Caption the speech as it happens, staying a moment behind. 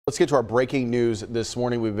Let's get to our breaking news this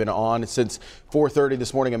morning. We've been on since 4:30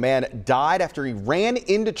 this morning. A man died after he ran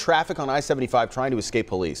into traffic on I-75 trying to escape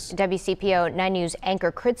police. WCPO 9 News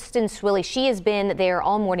anchor Kristen Swilley, she has been there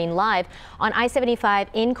all morning live on I-75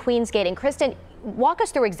 in Queensgate. And Kristen, walk us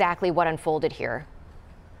through exactly what unfolded here.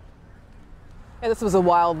 Yeah, this was a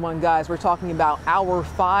wild one, guys. We're talking about hour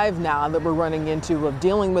 5 now that we're running into of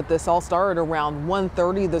dealing with this. All started around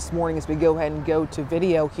 1:30 this morning as we go ahead and go to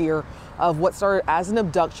video here of what started as an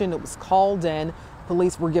abduction. It was called in.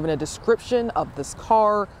 Police were given a description of this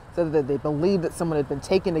car, so that they believed that someone had been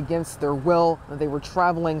taken against their will, and they were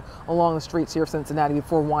traveling along the streets here of Cincinnati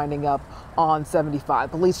before winding up on 75.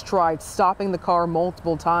 Police tried stopping the car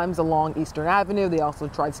multiple times along Eastern Avenue. They also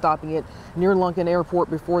tried stopping it near Lunken Airport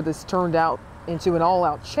before this turned out into an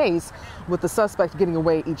all-out chase, with the suspect getting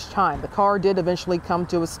away each time. The car did eventually come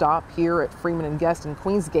to a stop here at Freeman and Guest in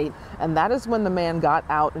Queensgate, and that is when the man got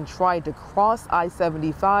out and tried to cross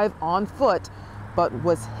I-75 on foot, but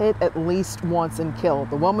was hit at least once and killed.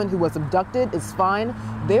 The woman who was abducted is fine.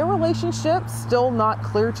 Their relationship still not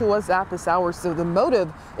clear to us at this hour, so the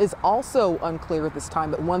motive is also unclear at this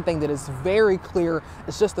time. But one thing that is very clear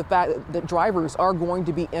is just the fact that drivers are going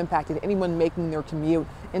to be impacted. Anyone making their commute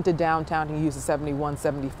into downtown to use the 71,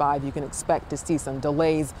 75, you can expect to see some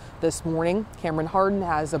delays this morning. Cameron Harden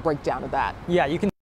has a breakdown of that. Yeah, you can